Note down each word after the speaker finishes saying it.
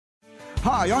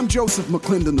Hi, I'm Joseph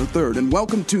McClendon III, and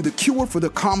welcome to the Cure for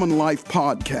the Common Life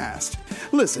podcast.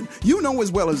 Listen, you know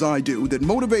as well as I do that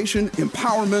motivation,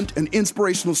 empowerment, and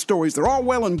inspirational stories, they're all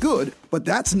well and good, but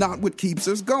that's not what keeps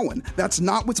us going. That's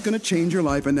not what's going to change your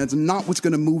life, and that's not what's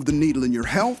going to move the needle in your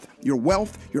health, your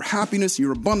wealth, your happiness,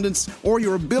 your abundance, or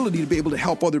your ability to be able to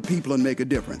help other people and make a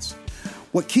difference.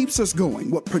 What keeps us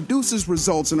going, what produces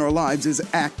results in our lives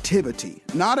is activity,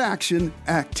 not action,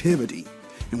 activity.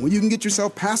 And when you can get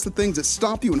yourself past the things that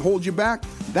stop you and hold you back,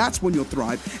 that's when you'll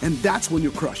thrive, and that's when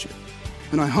you'll crush it.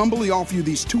 And I humbly offer you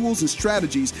these tools and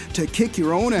strategies to kick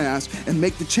your own ass and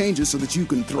make the changes so that you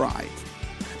can thrive.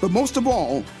 But most of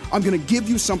all, I'm going to give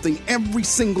you something every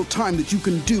single time that you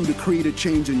can do to create a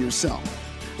change in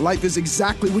yourself. Life is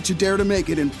exactly what you dare to make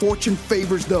it, and fortune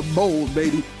favors the bold,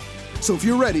 baby. So if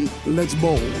you're ready, let's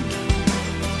bold.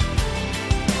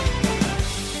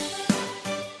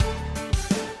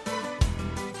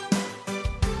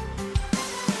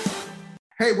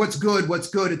 Hey, what's good? What's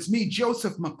good? It's me,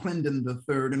 Joseph McClendon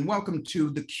III, and welcome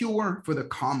to the Cure for the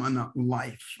Common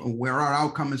Life, where our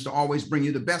outcome is to always bring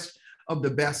you the best of the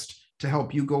best to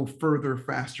help you go further,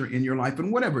 faster in your life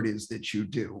and whatever it is that you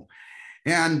do.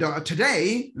 And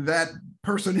today, that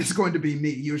person is going to be me.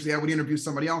 Usually I would interview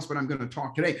somebody else, but I'm going to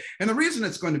talk today. And the reason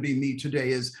it's going to be me today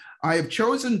is I have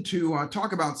chosen to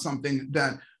talk about something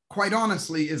that, quite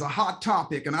honestly, is a hot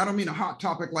topic. And I don't mean a hot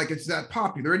topic like it's that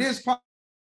popular. It is popular.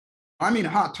 I mean a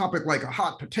hot topic like a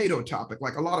hot potato topic,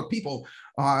 like a lot of people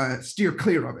steer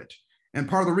clear of it. And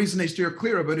part of the reason they steer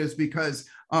clear of it is because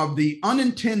of the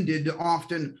unintended,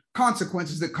 often,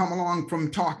 consequences that come along from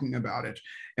talking about it.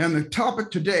 And the topic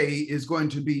today is going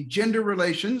to be gender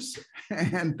relations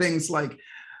and things like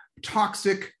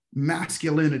toxic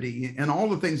masculinity and all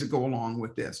the things that go along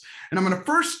with this. And I'm going to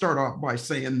first start off by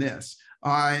saying this,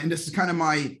 and this is kind of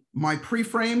my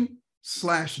pre-frame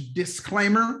 /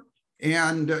 disclaimer.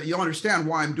 And you'll understand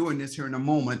why I'm doing this here in a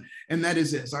moment. And that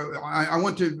is this. I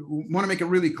want to make it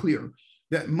really clear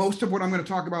that most of what I'm going to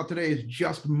talk about today is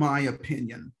just my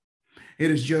opinion.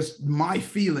 It is just my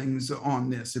feelings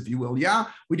on this, if you will. Yeah,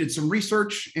 we did some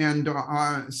research, and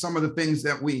some of the things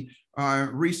that we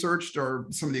researched are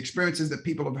some of the experiences that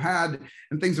people have had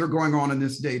and things that are going on in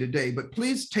this day to day. But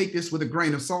please take this with a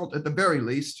grain of salt at the very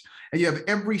least. And you have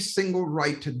every single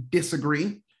right to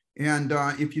disagree. And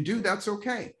if you do, that's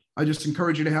okay. I just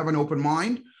encourage you to have an open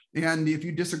mind. And if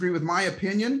you disagree with my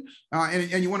opinion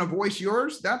and you want to voice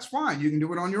yours, that's fine. You can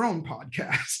do it on your own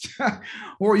podcast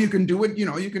or you can do it,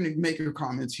 you can make your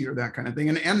comments here, that kind of thing.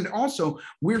 And also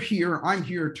I'm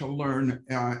here to learn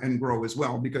and grow as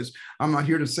well, because I'm not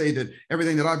here to say that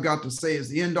everything that I've got to say is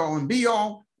the end all and be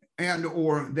all, and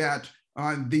or that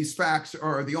these facts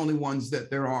are the only ones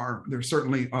that there are. There's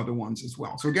certainly other ones as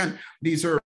well. So again, these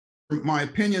are my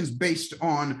opinions based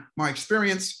on my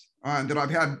experience that I've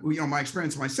had, my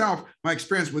experience myself, my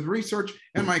experience with research,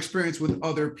 and my experience with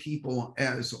other people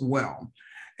as well.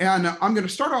 And I'm going to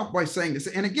start off by saying this.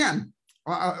 And again,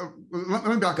 let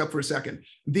me back up for a second.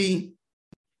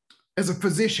 As a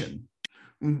physician,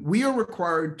 we are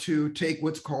required to take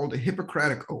what's called a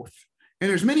Hippocratic oath. And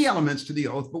there's many elements to the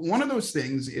oath, but one of those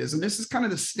things is, and this is kind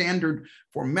of the standard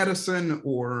for medicine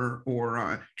or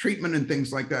treatment and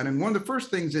things like that. And one of the first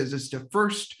things is to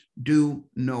first do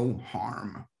no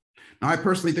harm. Now, I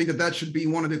personally think that should be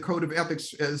one of the code of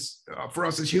ethics for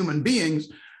us as human beings,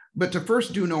 but to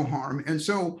first do no harm. And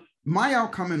so my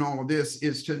outcome in all of this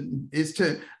is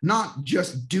to not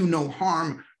just do no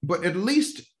harm, but at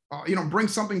least bring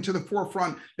something to the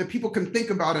forefront that people can think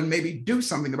about and maybe do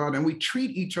something about, and we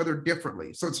treat each other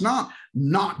differently. So it's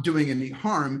not doing any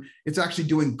harm, it's actually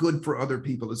doing good for other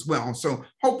people as well. So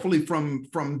hopefully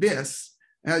from this,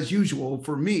 as usual,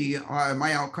 for me,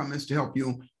 my outcome is to help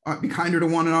you be kinder to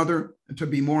one another, to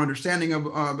be more understanding of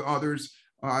others,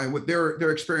 what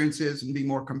their experiences, and be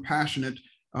more compassionate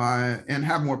and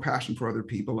have more passion for other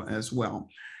people as well.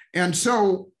 And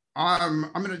so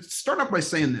I'm going to start off by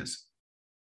saying this,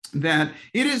 that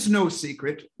it is no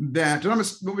secret that,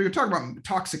 we're talking about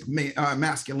toxic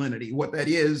masculinity, what that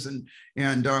is,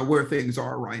 and where things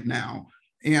are right now.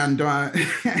 And I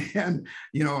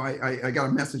got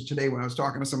a message today when I was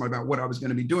talking to somebody about what I was going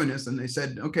to be doing this, and they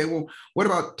said, okay, well, what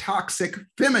about toxic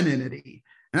femininity?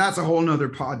 And that's a whole nother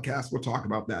podcast. We'll talk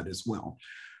about that as well.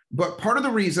 But part of the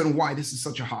reason why this is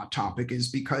such a hot topic is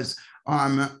because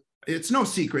it's no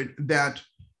secret that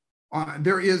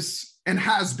there is, and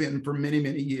has been for many,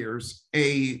 many years,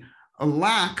 a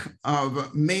lack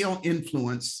of male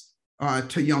influence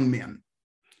to young men.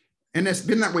 And it's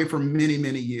been that way for many,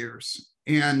 many years.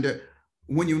 And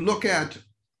when you look at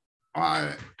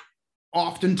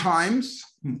oftentimes,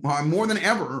 more than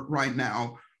ever right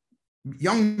now,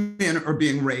 young men are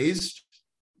being raised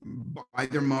by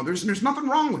their mothers, and there's nothing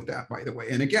wrong with that, by the way.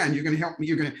 And again, you're going to help me.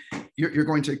 You're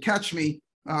going to catch me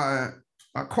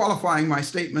qualifying my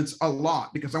statements a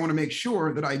lot, because I want to make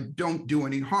sure that I don't do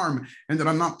any harm and that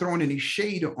I'm not throwing any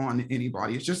shade on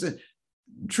anybody. It's just that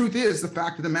truth is, the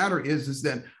fact of the matter is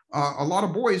that a lot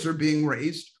of boys are being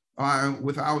raised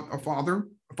without a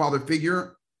father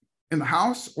figure in the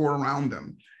house or around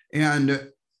them, and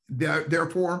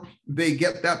therefore they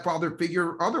get that father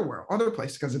figure other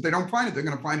places, because if they don't find it, they're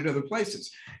going to find it other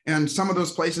places. And some of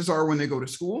those places are when they go to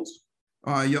schools.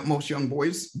 Most young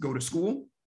boys go to school.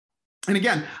 And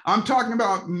again, I'm talking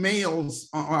about males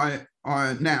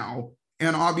now,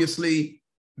 and obviously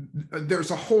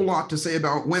there's a whole lot to say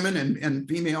about women and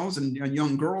females and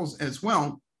young girls as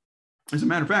well. As a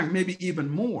matter of fact, maybe even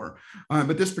more.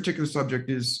 But this particular subject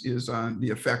is the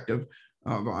effect of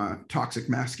toxic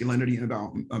masculinity and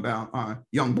about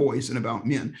young boys and about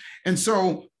men. And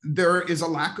so there is a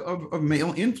lack of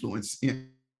male influence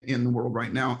in the world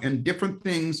right now, and different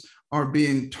things are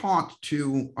being taught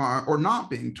to or not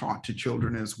being taught to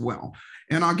children as well.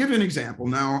 And I'll give you an example.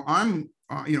 Now, I'm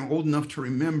old enough to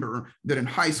remember that in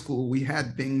high school we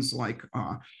had things like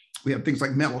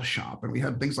metal shop, and we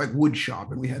had things like wood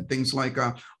shop, and we had things like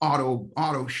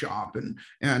auto shop and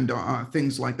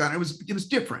things like that. It was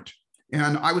different.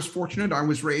 And I was fortunate. I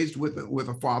was raised with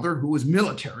a father who was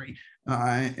military,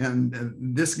 and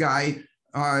this guy,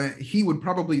 he would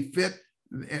probably fit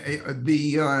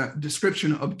the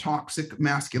description of toxic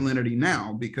masculinity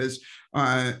now, because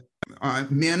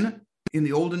men in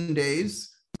the olden days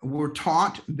were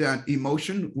taught that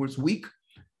emotion was weak,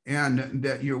 and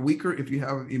that you're weaker if you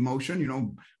have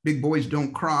emotion. Big boys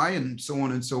don't cry, and so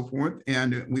on and so forth.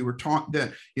 And we were taught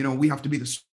that we have to be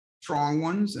the strong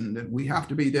ones, and that we have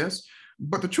to be this.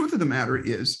 But the truth of the matter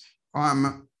is,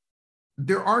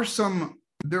 there are some,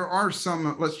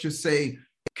 let's just say,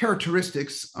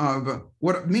 characteristics of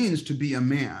what it means to be a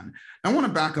man. I want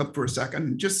to back up for a second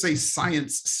and just say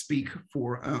science speak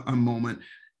for a moment.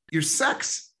 Your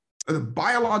sex are the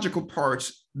biological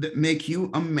parts that make you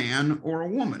a man or a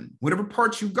woman. Whatever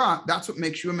parts you got, that's what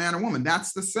makes you a man or woman.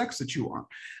 That's the sex that you are.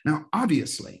 Now,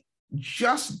 obviously,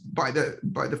 just by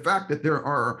the fact that there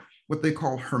are what they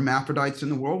call hermaphrodites in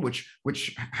the world,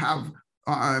 which have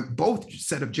both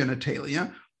set of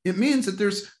genitalia, it means that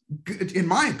there's, in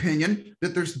my opinion,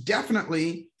 that there's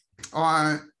definitely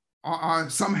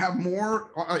some have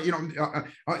more.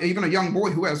 Even a young boy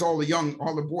who has all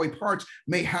the boy parts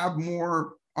may have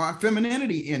more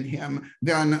femininity in him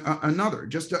than another.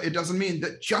 It doesn't mean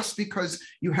that just because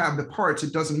you have the parts,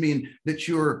 it doesn't mean that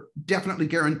you're definitely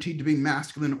guaranteed to be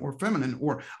masculine or feminine,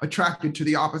 or attracted to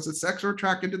the opposite sex or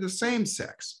attracted to the same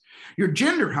sex. Your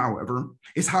gender, however,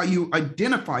 is how you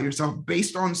identify yourself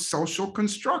based on social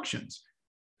constructions.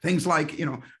 Things like,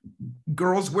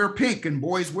 girls wear pink and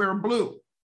boys wear blue.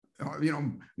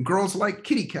 Girls like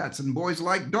kitty cats and boys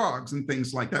like dogs and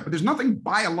things like that. But there's nothing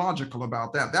biological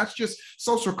about that. That's just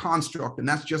social construct, and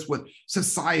that's just what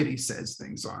society says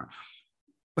things are.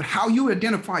 But how you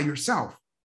identify yourself,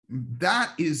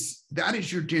 that is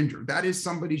your gender. That is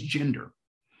somebody's gender.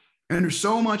 And there's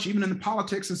so much, even in the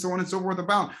politics and so on and so forth,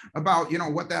 about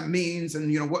what that means,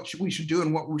 and what we should do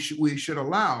and what we should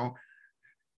allow.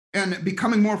 And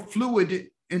becoming more fluid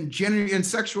in gender and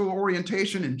sexual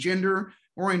orientation and gender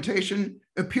orientation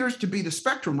appears to be the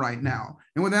spectrum right now.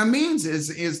 And what that means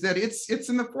is that it's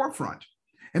in the forefront.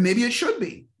 And maybe it should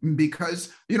be,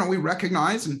 because we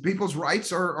recognize, and people's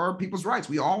rights are people's rights.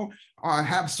 We all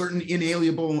have certain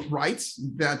inalienable rights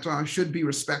that should be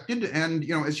respected, and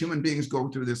as human beings go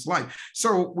through this life.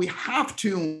 So we have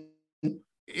to,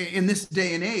 in this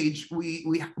day and age, we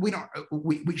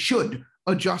should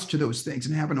adjust to those things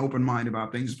and have an open mind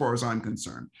about things, as far as I'm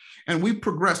concerned. And we've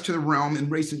progressed to the realm in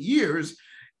recent years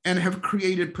and have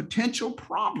created potential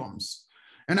problems.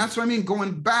 And that's what I mean,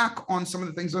 going back on some of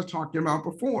the things I've talked about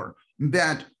before,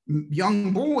 that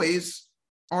young boys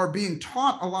are being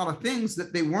taught a lot of things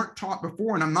that they weren't taught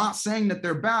before. And I'm not saying that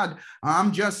they're bad.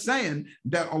 I'm just saying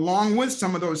that along with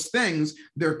some of those things,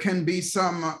 there can be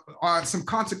some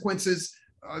consequences,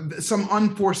 some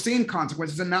unforeseen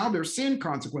consequences. And now they're seeing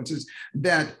consequences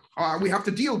that we have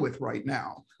to deal with right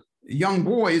now. Young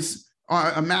boys,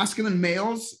 masculine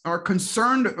males, are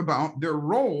concerned about their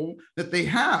role that they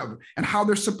have and how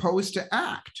they're supposed to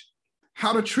act,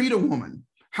 how to treat a woman,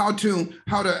 how to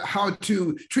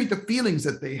treat the feelings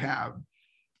that they have.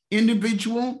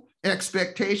 Individual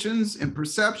expectations and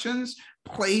perceptions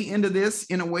play into this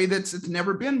in a way that's it's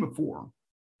never been before.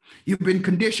 You've been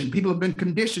conditioned. People have been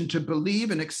conditioned to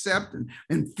believe and accept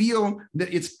and feel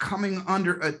that it's coming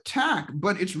under attack,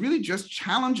 but it's really just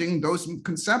challenging those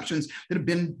conceptions that have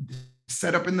been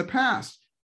set up in the past.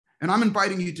 And I'm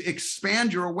inviting you to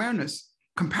expand your awareness,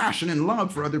 compassion, and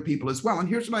love for other people as well. And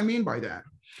here's what I mean by that.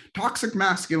 Toxic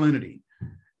masculinity,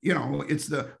 it's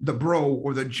the bro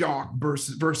or the jock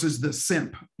versus the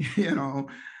simp,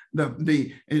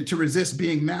 to resist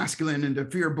being masculine and to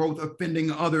fear both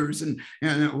offending others and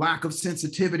lack of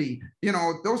sensitivity,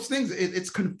 those things, it's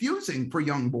confusing for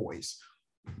young boys.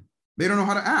 They don't know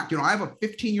how to act. I have a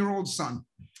 15-year-old son,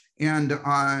 and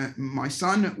my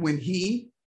son, when he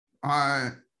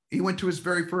went to his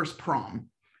very first prom,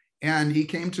 and he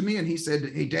came to me and he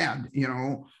said, "Hey, Dad,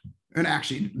 and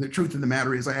actually the truth of the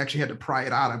matter is I actually had to pry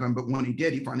it out of him. But when he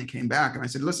did, he finally came back and I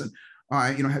said, listen,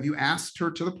 have you asked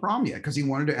her to the prom yet?" Because he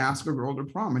wanted to ask a girl to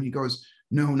prom. And he goes,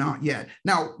 "No, not yet."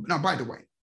 Now, by the way,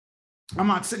 I'm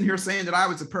not sitting here saying that I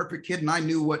was a perfect kid and I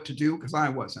knew what to do, because I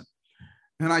wasn't.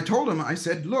 And I told him, I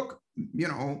said, look,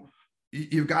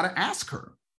 you've got to ask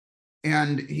her.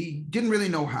 And he didn't really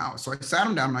know how. So I sat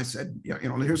him down and I said,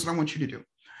 here's what I want you to do.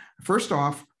 First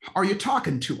off, are you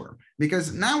talking to her?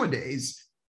 Because nowadays,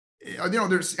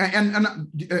 there's, and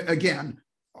again,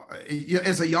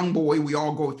 as a young boy, we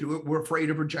all go through it. We're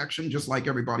afraid of rejection just like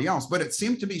everybody else. But it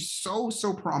seemed to be so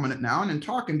prominent now. And in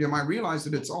talking to him, I realized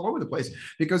that it's all over the place,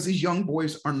 because these young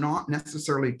boys are not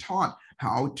necessarily taught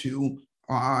how to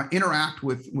interact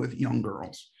with young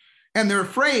girls. And they're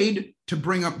afraid to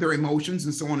bring up their emotions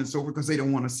and so on and so forth, because they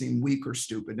don't want to seem weak or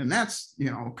stupid. And that's,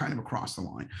 kind of across the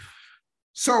line.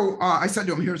 So I said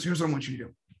to him, here's what I want you to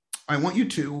do. I want you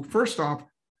to, first off,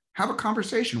 have a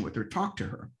conversation with her, talk to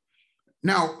her.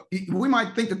 Now, we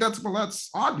might think that that's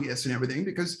obvious and everything,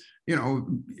 because, in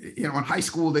high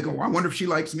school, they go, I wonder if she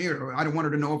likes me, or I don't want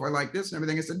her to know if I like this and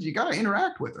everything. I said, you got to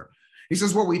interact with her. He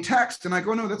says, well, we text. And I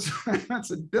go, no,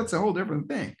 that's a whole different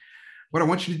thing. What I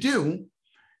want you to do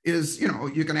is,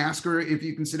 you can ask her if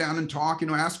you can sit down and talk,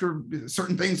 ask her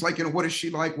certain things like, what is she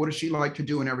like? What does she like to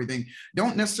do and everything?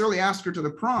 Don't necessarily ask her to the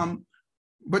prom,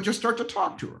 but just start to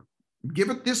talk to her.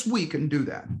 Give it this week and do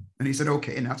that. And he said,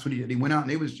 okay. And that's what he did. He went out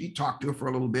and he talked to her for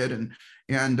a little bit, and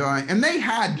they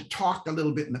had talked a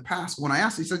little bit in the past. When I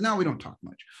asked, he said, no, we don't talk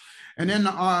much. And then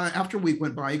after a week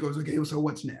went by, he goes, okay, so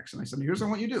what's next? And I said, here's what I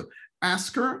want you to do.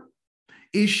 Ask her,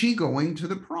 is she going to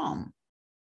the prom?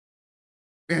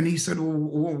 And he said,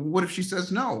 well, what if she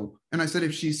says no? And I said,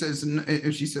 if she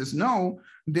says no,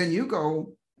 then you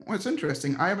go, well, it's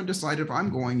interesting. I haven't decided if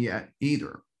I'm going yet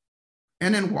either.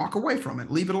 And then walk away from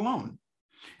it, leave it alone.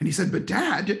 And he said, but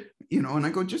Dad, and I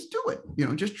go, just do it,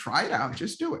 just try it out,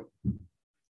 just do it.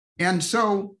 And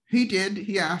so he did.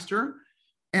 He asked her,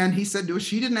 and he said to her,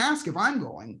 she didn't ask if I'm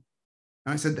going.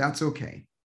 And I said, that's okay.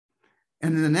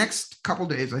 And in the next couple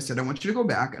of days, I said, I want you to go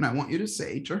back and I want you to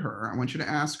say to her, I want you to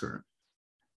ask her,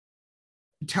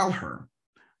 tell her,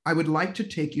 I would like to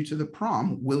take you to the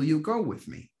prom. Will you go with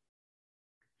me?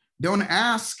 Don't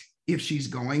ask if she's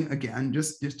going again.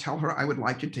 Just tell her, I would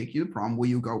like to take you to prom. Will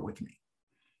you go with me?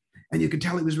 And you could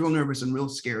tell he was real nervous and real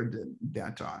scared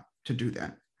to do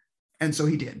that. And so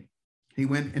he did. He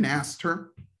went and asked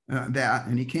her that,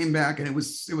 and he came back, and it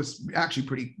was actually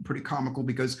pretty comical,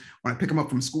 because when I pick him up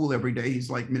from school every day,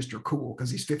 he's like Mr. Cool, because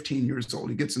he's 15 years old.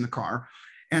 He gets in the car,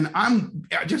 and I'm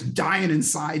just dying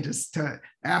inside just to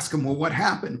ask him, well, what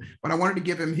happened? But I wanted to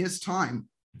give him his time.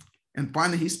 And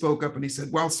finally he spoke up and he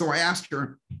said, well, so I asked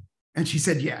her and she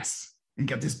said yes, and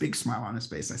got this big smile on his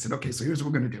face. I said, okay, so here's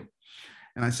what we're going to do.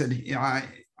 And I said,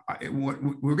 what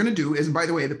we're going to do is, and by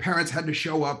the way, the parents had to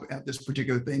show up at this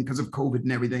particular thing because of COVID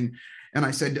and everything. And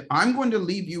I said, I'm going to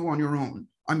leave you on your own.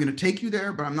 I'm going to take you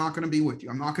there, but I'm not going to be with you.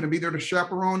 I'm not going to be there to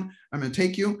chaperone. I'm going to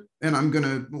take you, and I'm going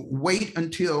to wait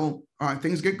until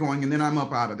things get going, and then I'm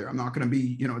up out of there. I'm not going to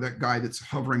be, that guy that's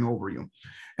hovering over you.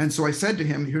 And so I said to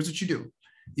him, here's what you do.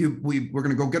 We're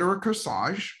going to go get her a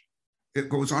corsage. It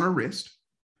goes on her wrist.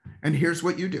 And here's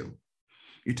what you do.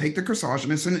 You take the corsage,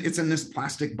 and it's in this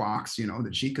plastic box,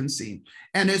 that she can see.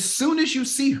 And as soon as you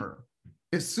see her,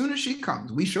 as soon as she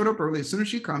comes, we showed up early, as soon as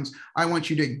she comes, I want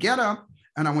you to get up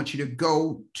and I want you to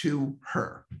go to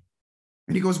her.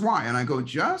 And he goes, why? And I go,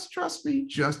 just trust me,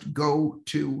 just go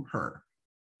to her.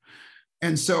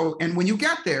 And when you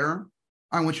get there,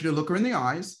 I want you to look her in the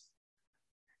eyes,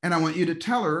 and I want you to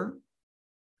tell her,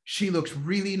 she looks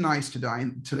really nice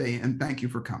today, and thank you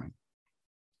for coming.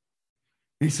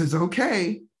 And he says,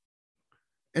 okay.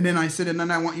 And then I said, and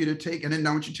then I want you to take, and then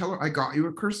I want you to tell her, I got you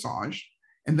a corsage.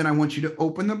 And then I want you to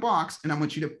open the box, and I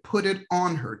want you to put it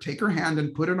on her. Take her hand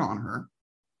and put it on her.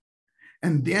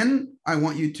 And then I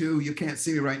want you to, you can't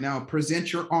see me right now,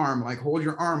 present your arm, like hold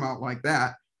your arm out like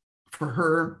that. for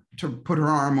her to put her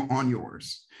arm on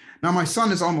yours. Now, my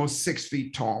son is almost 6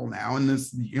 feet tall now, and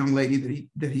this young lady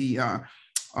that he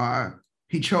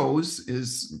chose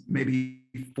is maybe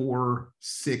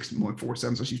 4'6", more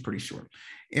 4'7", so she's pretty short.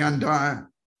 And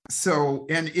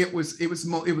it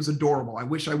was adorable. I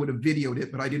wish I would have videoed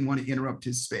it, but I didn't want to interrupt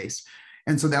his space.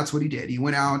 And so that's what he did. He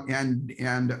went out and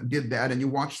did that, and you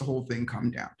watch the whole thing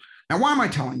come down. Now, why am I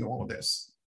telling you all of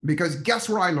this? Because guess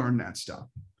where I learned that stuff?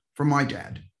 From my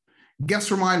dad.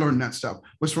 Guess where I learned that stuff?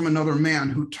 Was from another man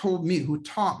who taught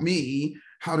me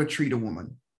how to treat a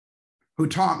woman, who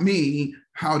taught me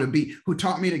how to be, who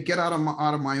taught me to get out of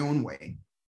my own way,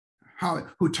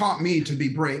 who taught me to be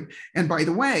brave. And by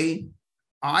the way,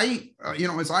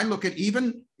 as I look at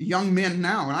even young men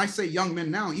now, and I say young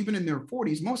men now, even in their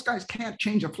 40s, most guys can't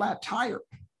change a flat tire.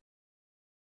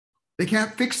 They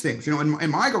can't fix things. In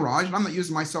my garage, and I'm not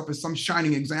using myself as some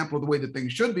shining example of the way that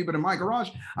things should be, but in my garage,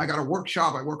 I got a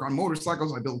workshop. I work on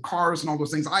motorcycles. I build cars and all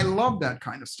those things. I love that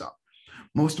kind of stuff.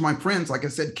 Most of my friends, like I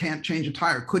said, can't change a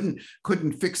tire, couldn't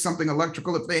fix something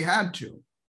electrical if they had to.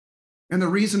 And the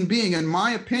reason being, in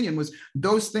my opinion, was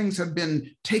those things have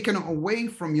been taken away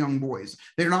from young boys.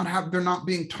 They're not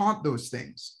being taught those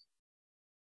things.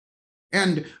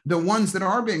 And the ones that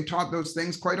are being taught those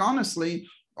things, quite honestly,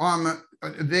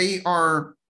 they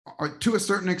are to a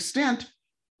certain extent.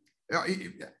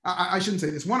 I shouldn't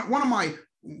say this. One of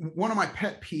my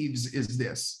pet peeves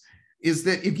is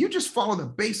that if you just follow the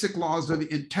basic laws of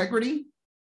integrity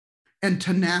and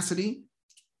tenacity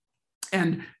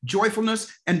and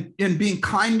joyfulness and being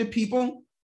kind to people,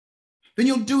 then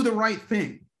you'll do the right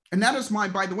thing. And that is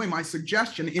by the way, my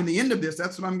suggestion in the end of this.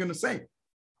 That's what I'm going to say.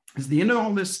 Is the end of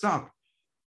all this stuff.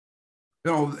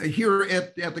 Here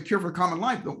at the Cure for Common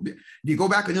Life, if you go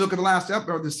back and you look at the last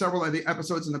episode, or the several of the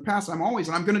episodes in the past, and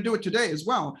I'm going to do it today as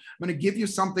well. I'm going to give you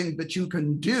something that you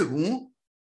can do,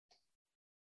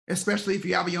 especially if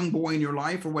you have a young boy in your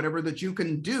life or whatever, that you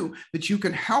can do, that you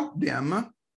can help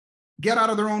them get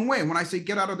out of their own way. And when I say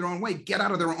get out of their own way, get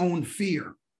out of their own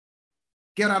fear.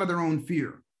 Get out of their own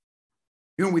fear.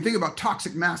 We think about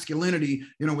toxic masculinity,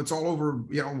 it's all over,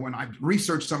 when I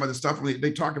researched some of the stuff,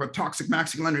 they talk about toxic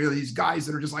masculinity, these guys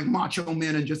that are just like macho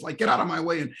men and just like, get out of my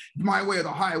way and my way or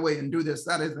the highway and do this,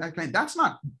 that kind. That's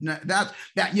not,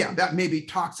 that may be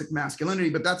toxic masculinity,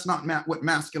 but that's not what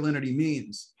masculinity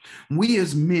means. We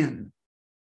as men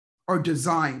are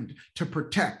designed to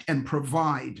protect and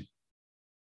provide.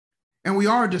 And we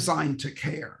are designed to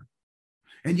care.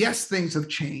 And yes, things have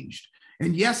changed.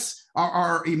 And yes,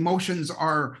 our emotions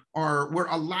we're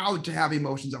allowed to have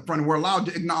emotions up front. We're allowed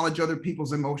to acknowledge other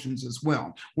people's emotions as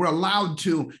well. We're allowed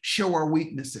to show our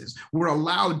weaknesses. We're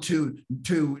allowed to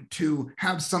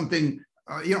have something,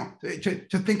 to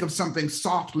think of something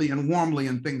softly and warmly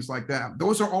and things like that.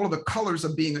 Those are all of the colors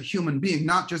of being a human being,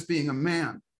 not just being a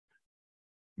man.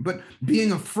 But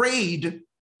being afraid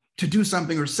to do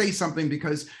something or say something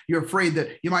because you're afraid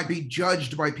that you might be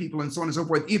judged by people and so on and so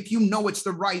forth, if you know it's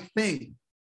the right thing.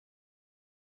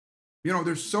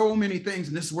 There's so many things,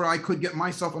 and this is where I could get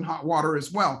myself in hot water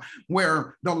as well,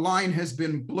 where the line has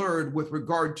been blurred with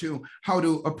regard to how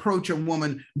to approach a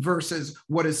woman versus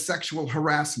what is sexual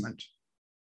harassment.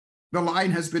 The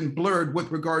line has been blurred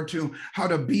with regard to how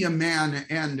to be a man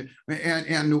and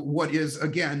what is,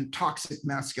 again, toxic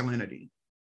masculinity.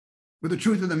 But the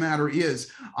truth of the matter is,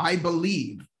 I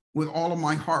believe with all of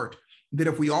my heart that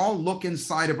if we all look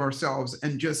inside of ourselves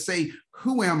and just say,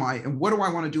 who am I and what do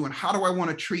I want to do and how do I want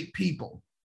to treat people?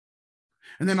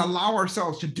 And then allow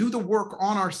ourselves to do the work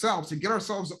on ourselves to get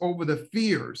ourselves over the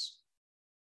fears.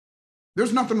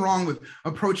 There's nothing wrong with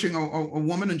approaching a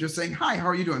woman and just saying, hi, how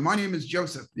are you doing? My name is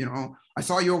Joseph. I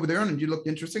saw you over there and you looked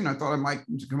interesting. And I thought I might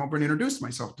come over and introduce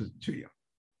myself to you.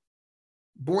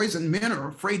 Boys and men are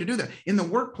afraid to do that. In the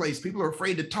workplace, people are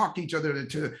afraid to talk to each other,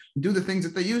 to do the things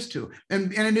that they used to.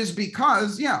 And it is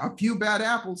because, a few bad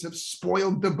apples have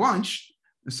spoiled the bunch,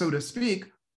 so to speak.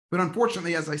 But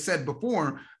unfortunately, as I said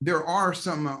before, there are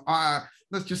some,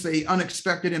 let's just say,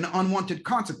 unexpected and unwanted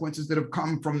consequences that have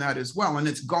come from that as well. And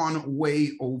it's gone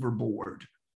way overboard.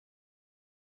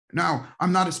 Now,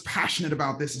 I'm not as passionate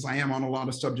about this as I am on a lot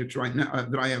of subjects right now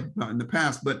that I have in the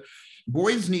past, but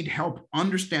boys need help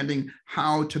understanding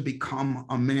how to become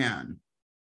a man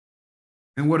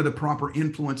and what are the proper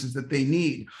influences that they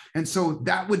need. And so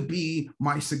that would be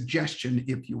my suggestion,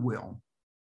 if you will.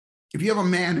 If you have a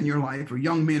man in your life or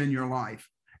young men in your life,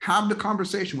 have the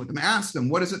conversation with them. Ask them,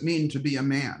 what does it mean to be a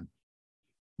man?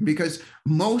 Because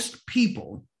most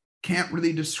people can't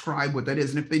really describe what that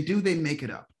is. And if they do, they make it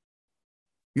up.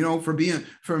 for being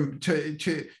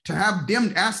to have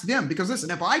them, ask them, because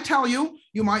listen, if I tell you,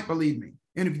 you might believe me.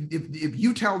 And if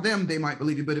you tell them, they might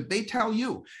believe you. But if they tell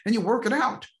you and you work it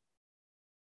out,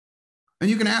 and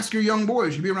you can ask your young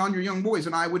boys, you be around your young boys,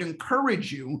 and I would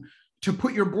encourage you to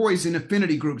put your boys in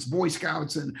affinity groups, Boy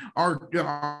Scouts and our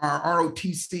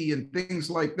ROTC and things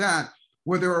like that,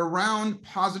 where they're around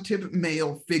positive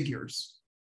male figures.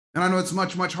 And I know it's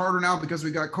much, much harder now because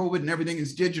we got COVID and everything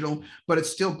is digital, but it's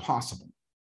still possible.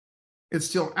 It's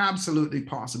still absolutely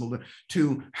possible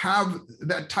to have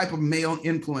that type of male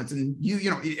influence. And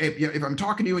if I'm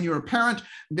talking to you and you're a parent,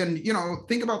 then,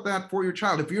 think about that for your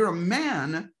child. If you're a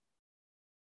man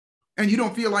and you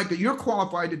don't feel like that you're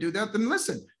qualified to do that, then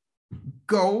listen,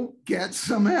 go get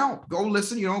some help. Go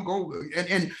listen, go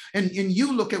and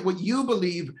you look at what you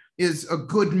believe is a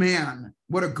good man,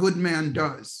 what a good man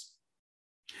does.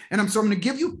 And so I'm going to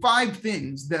give you 5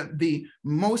 things that the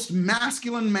most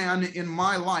masculine man in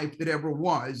my life that ever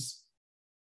was,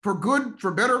 for good,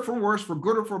 for better, for worse, for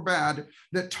good or for bad,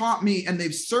 that taught me, and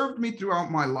they've served me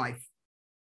throughout my life.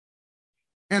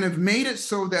 And have made it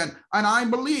so that, and I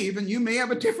believe, and you may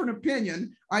have a different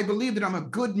opinion, I believe that I'm a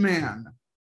good man.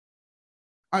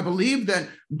 I believe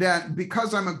that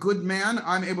because I'm a good man,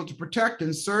 I'm able to protect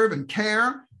and serve and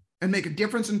care and make a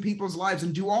difference in people's lives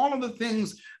and do all of the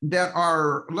things that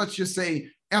are, let's just say,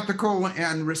 ethical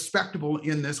and respectable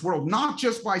in this world, not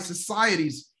just by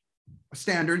society's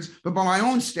standards, but by my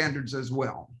own standards as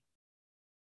well.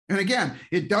 And again,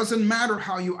 it doesn't matter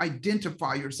how you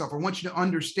identify yourself. I want you to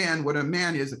understand what a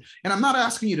man is. And I'm not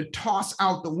asking you to toss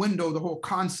out the window the whole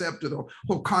concept or the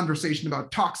whole conversation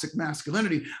about toxic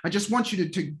masculinity. I just want you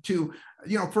to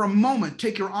for a moment,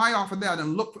 take your eye off of that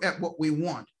and look at what we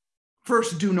want.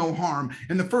 First, do no harm.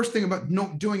 And the first thing about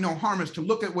doing no harm is to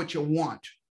look at what you want.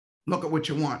 Look at what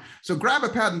you want. So grab a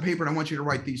pad and paper, and I want you to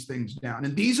write these things down.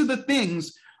 And these are the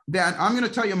things that I'm going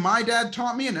to tell you my dad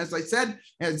taught me. And as I said,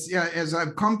 as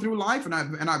I've come through life and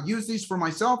I've used these for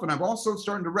myself, and I've also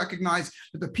started to recognize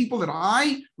that the people that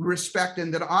I respect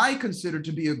and that I consider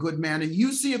to be a good man, and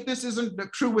you see if this isn't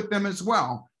true with them as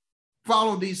well,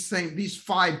 follow these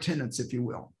 5 tenets, if you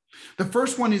will. The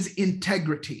first one is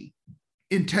integrity.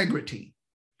 Integrity.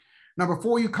 Now,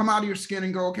 before you come out of your skin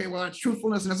and go, okay, well, that's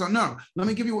truthfulness and that's no, let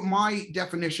me give you what my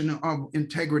definition of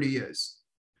integrity is.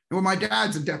 And what my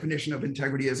dad's definition of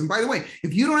integrity is. And by the way,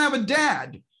 if you don't have a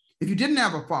dad, if you didn't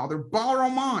have a father, borrow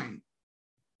mine.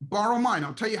 Borrow mine.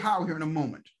 I'll tell you how here in a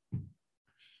moment.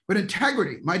 But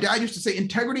integrity, my dad used to say,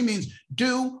 integrity means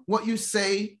do what you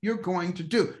say you're going to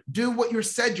do. Do what you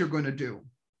said you're going to do.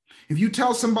 If you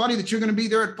tell somebody that you're going to be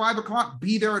there at 5 o'clock,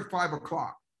 be there at 5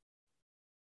 o'clock.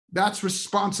 That's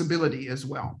responsibility as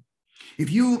well. If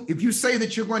you say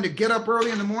that you're going to get up early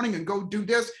in the morning and go do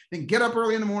this, then get up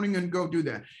early in the morning and go do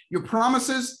that. Your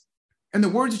promises and the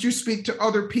words that you speak to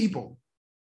other people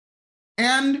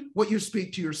and what you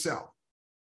speak to yourself.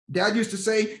 Dad used to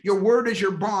say, your word is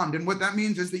your bond. And what that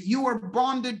means is that you are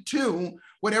bonded to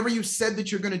whatever you said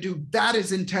that you're going to do. That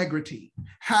is integrity.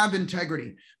 Have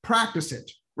integrity. Practice it.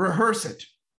 Rehearse it.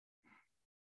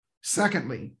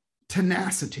 Secondly,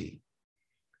 tenacity.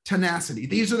 Tenacity.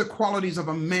 These are the qualities of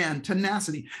a man.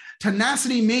 Tenacity.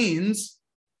 Tenacity means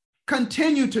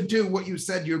continue to do what you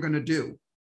said you're going to do.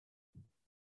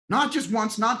 Not just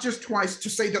once, not just twice,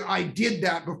 to say that I did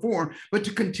that before, but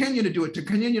to continue to do it, to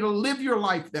continue to live your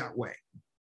life that way.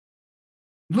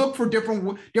 Look for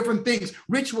different things,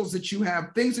 rituals that you have,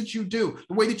 things that you do,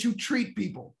 the way that you treat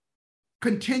people.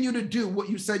 Continue to do what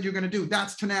you said you're going to do.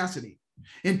 That's tenacity.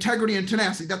 Integrity and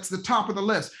tenacity, that's the top of the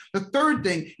list. The third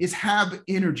thing is have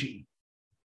energy.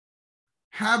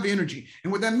 Have energy.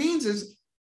 And what that means is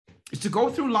to go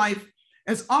through life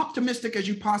as optimistic as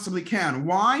you possibly can.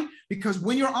 Why? Because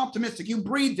when you're optimistic, you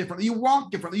breathe differently, you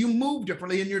walk differently, you move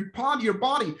differently, and your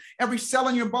body, every cell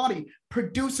in your body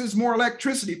produces more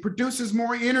electricity, produces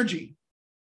more energy.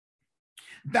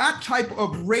 That type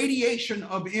of radiation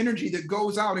of energy that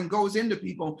goes out and goes into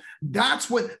people, that's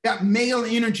what that male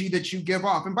energy that you give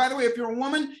off. And by the way, if you're a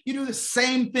woman, you do the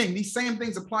same thing. These same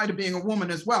things apply to being a woman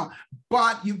as well,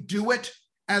 but you do it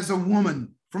as a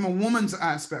woman, from a woman's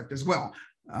aspect as well.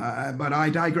 But I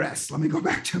digress. Let me go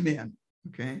back to men.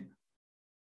 Okay.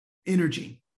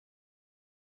 Energy.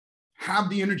 Have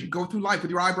the energy. Go through life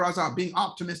with your eyebrows out, being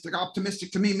optimistic.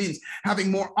 Optimistic to me means having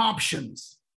more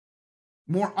options.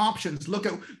 More options. Look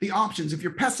at the options. If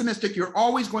you're pessimistic, you're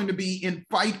always going to be in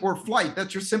fight or flight.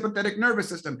 That's your sympathetic nervous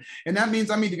system. And that means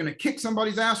I'm either going to kick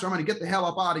somebody's ass or I'm going to get the hell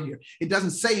up out of here. It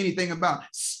doesn't say anything about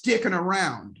sticking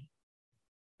around.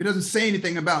 It doesn't say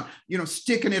anything about,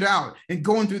 sticking it out and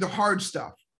going through the hard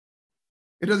stuff.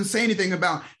 It doesn't say anything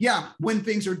about, yeah, when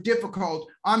things are difficult,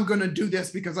 I'm going to do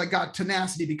this because I got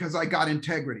tenacity, because I got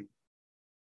integrity.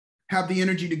 Have the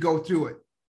energy to go through it.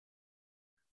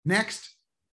 Next,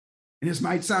 and this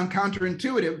might sound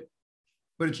counterintuitive,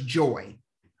 but it's joy.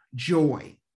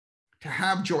 Joy. To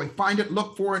have joy. Find it,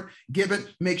 look for it, give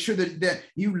it, make sure that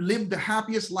you live the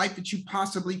happiest life that you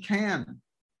possibly can.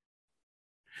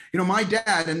 You know, my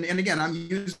dad, and again, I'm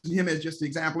using him as just an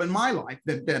example in my life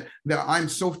that I'm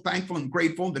so thankful and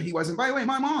grateful that he wasn't. By the way,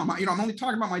 my mom, you know, I'm only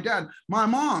talking about my dad. My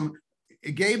mom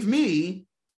gave me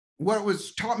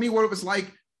taught me what it was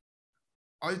like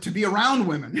to be around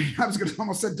women. I was going to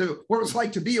almost said to what it was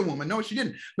like to be a woman. No, she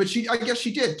didn't, but I guess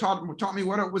she did taught me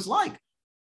what it was like.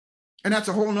 And that's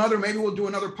a whole nother, maybe we'll do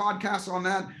another podcast on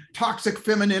that, toxic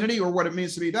femininity, or what it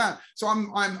means to be that. So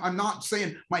I'm not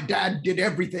saying my dad did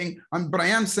everything, but I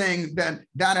am saying that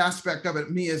aspect of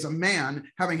it, me as a man,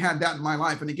 having had that in my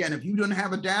life. And again, if you didn't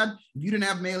have a dad, if you didn't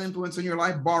have male influence in your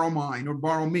life, borrow mine, or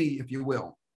borrow me, if you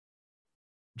will.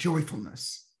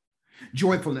 Joyfulness.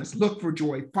 Joyfulness. Look for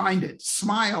joy. Find it.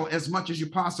 Smile as much as you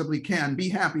possibly can. Be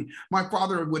happy. My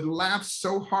father would laugh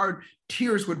so hard,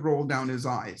 tears would roll down his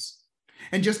eyes.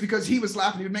 And just because he was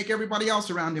laughing, he would make everybody else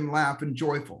around him laugh and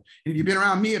joyful. And if you've been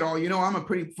around me at all, you know I'm a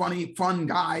pretty funny, fun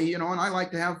guy, you know, and I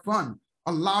like to have fun.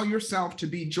 Allow yourself to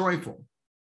be joyful.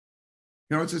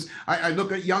 You know, it's just, I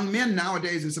look at young men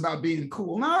nowadays, it's about being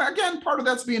cool. Now, again, part of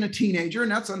that's being a teenager,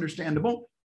 and that's understandable.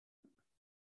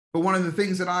 But one of the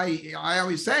things that I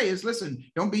always say is, listen,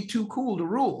 don't be too cool to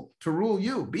rule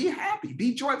you. Be happy,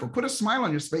 be joyful, put a smile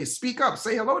on your face, speak up,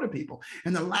 say hello to people.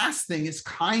 And the last thing is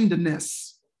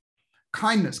kindness.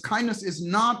 Kindness. Kindness is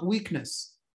not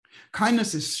weakness.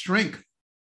 Kindness is strength.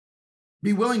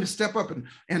 Be willing to step up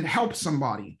and help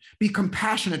somebody. Be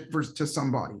compassionate to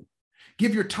somebody.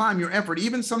 Give your time, your effort,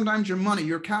 even sometimes your money,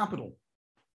 your capital,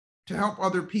 to help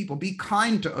other people. Be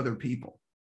kind to other people.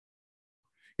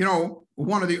 You know,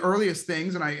 one of the earliest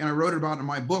things, and I wrote about in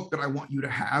my book that I want you to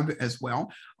have as well,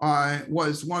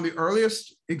 was one of the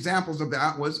earliest examples of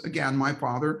that was, again, my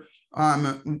father.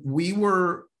 We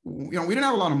didn't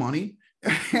have a lot of money.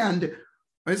 And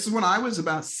this is when I was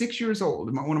about 6 years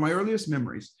old, one of my earliest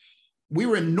memories. We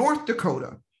were in North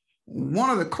Dakota,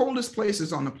 one of the coldest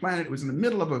places on the planet. It was in the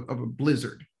middle of a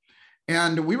blizzard.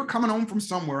 And we were coming home from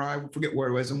somewhere, I forget where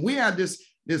it was. And we had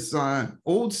this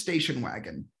old station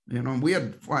wagon. You know,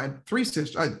 I had three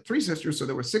sisters, so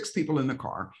there were 6 people in the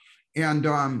car. And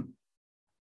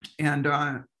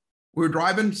we were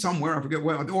driving somewhere, I forget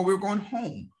where, we were going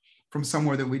home from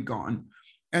somewhere that we'd gone.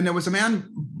 And there was a man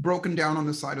broken down on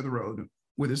the side of the road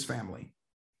with his family.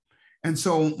 And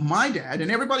so my dad, and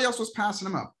everybody else was passing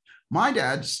him up. My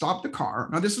dad stopped the car.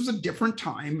 Now, this was a different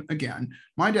time again.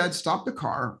 My dad stopped the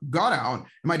car, got out, and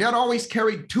my dad always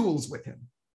carried tools with him.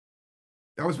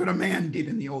 That was what a man did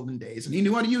in the olden days, and he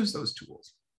knew how to use those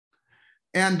tools.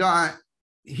 And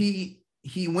he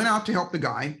went out to help the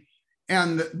guy,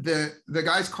 and the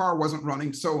guy's car wasn't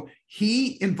running. So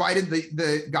he invited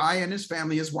the guy and his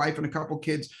family, his wife and a couple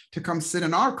kids, to come sit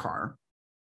in our car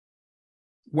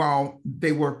while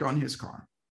they worked on his car.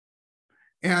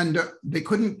 And they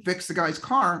couldn't fix the guy's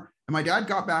car. And my dad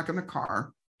got back in the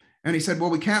car and he said, well,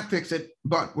 we can't fix it,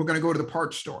 but we're going to go to the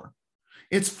parts store.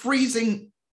 It's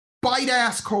freezing,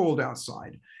 bite-ass cold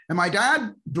outside. And my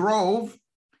dad drove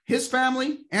his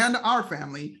family and our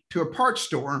family to a parts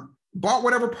store, bought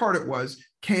whatever part it was,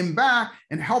 came back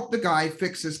and helped the guy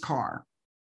fix his car.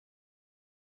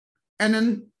 And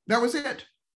then that was it.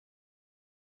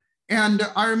 And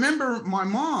I remember my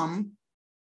mom,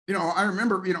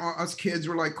 us kids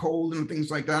were like cold and things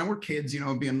like that. And we're kids,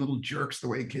 being little jerks the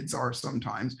way kids are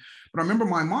sometimes. But I remember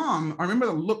I remember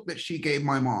the look that she gave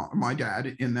my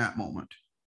dad in that moment.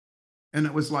 And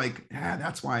it was like,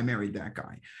 that's why I married that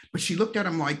guy. But she looked at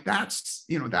him like, that's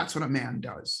what a man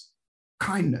does.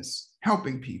 Kindness,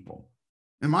 helping people.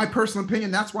 In my personal opinion,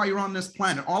 that's why you're on this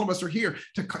planet. All of us are here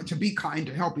to be kind,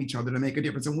 to help each other, to make a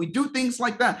difference. And we do things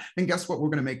like that, then guess what? We're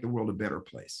going to make the world a better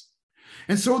place.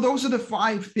 And so those are the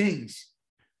 5 things.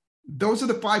 Those are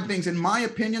the 5 things, in my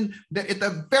opinion, that at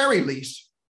the very least,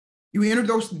 you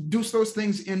introduce those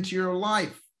things into your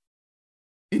life.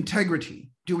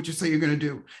 Integrity, do what you say you're going to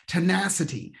do.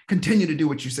 Tenacity, continue to do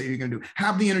what you say you're going to do.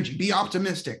 Have the energy, be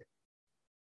optimistic,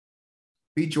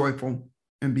 be joyful,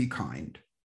 and be kind.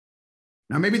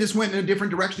 Now, maybe this went in a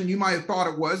different direction than you might have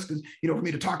thought it was, because, for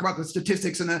me to talk about the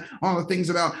statistics and all the things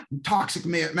about toxic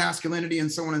masculinity and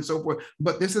so on and so forth.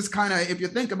 But this is kind of, if you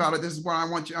think about it, this is what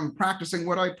I'm practicing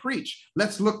what I preach.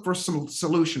 Let's look for some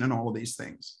solution in all of these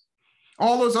things.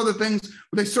 All those other things,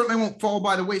 they certainly won't fall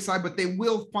by the wayside, but they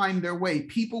will find their way.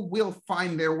 People will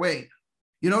find their way.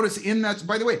 You notice in that,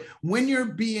 by the way, when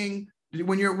you're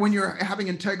having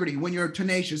integrity, when you're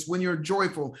tenacious, when you're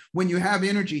joyful, when you have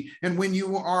energy, and when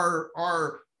you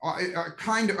are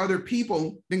kind to other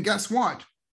people, then guess what?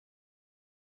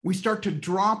 We start to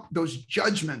drop those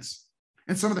judgments,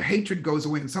 and some of the hatred goes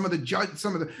away, and some of the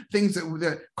things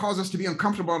that cause us to be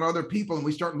uncomfortable about other people, and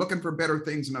we start looking for better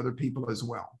things in other people as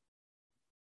well.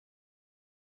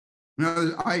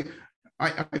 Now, I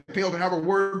fail to have a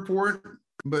word for it,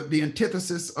 but the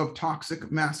antithesis of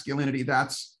toxic masculinity,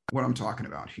 that's what I'm talking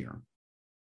about here.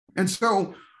 And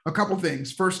so a couple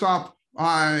things. First off,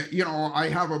 I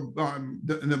have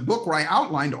the book where I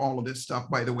outlined all of this stuff,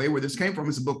 by the way, where this came from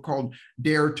is a book called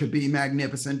Dare to Be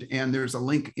Magnificent. And there's a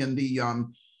link in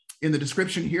the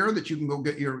description here that you can go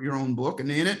get your own book. And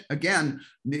in it, again,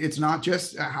 it's not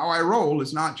just how I roll.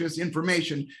 It's not just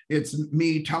information. It's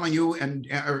me telling you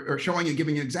or showing you,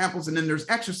 giving you examples. And then there's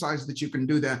exercise that you can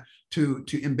do that to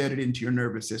embed it into your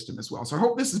nervous system as well. So I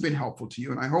hope this has been helpful to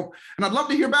you. And I'd love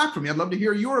to hear back from you. I'd love to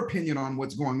hear your opinion on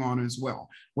what's going on as well,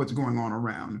 what's going on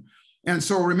around. And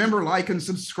so remember, like and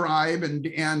subscribe. And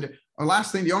the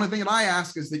last thing, the only thing that I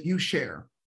ask is that you share.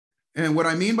 And what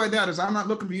I mean by that is I'm not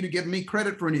looking for you to give me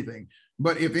credit for anything,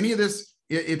 but if any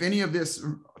of this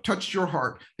touched your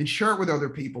heart, then share it with other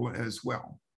people as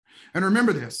well. And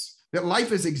remember this, that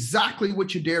life is exactly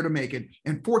what you dare to make it,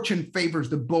 and fortune favors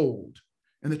the bold.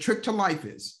 And the trick to life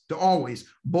is to always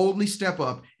boldly step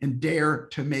up and dare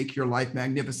to make your life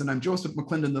magnificent. I'm Joseph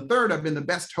McClendon III. I've been the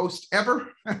best host ever.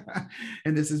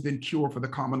 And this has been Cure for the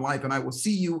Common Life. And I will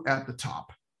see you at the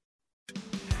top.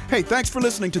 Hey, thanks for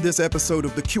listening to this episode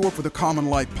of the Cure for the Common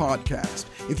Life podcast.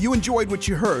 If you enjoyed what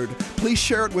you heard, please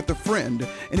share it with a friend.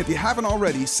 And if you haven't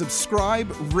already, subscribe,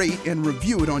 rate, and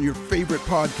review it on your favorite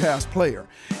podcast player.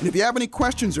 And if you have any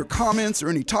questions or comments or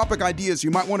any topic ideas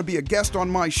you might want to be a guest on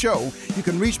my show, you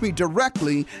can reach me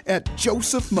directly at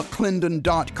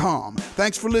josephmcclendon.com.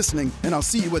 Thanks for listening, and I'll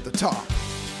see you at the top.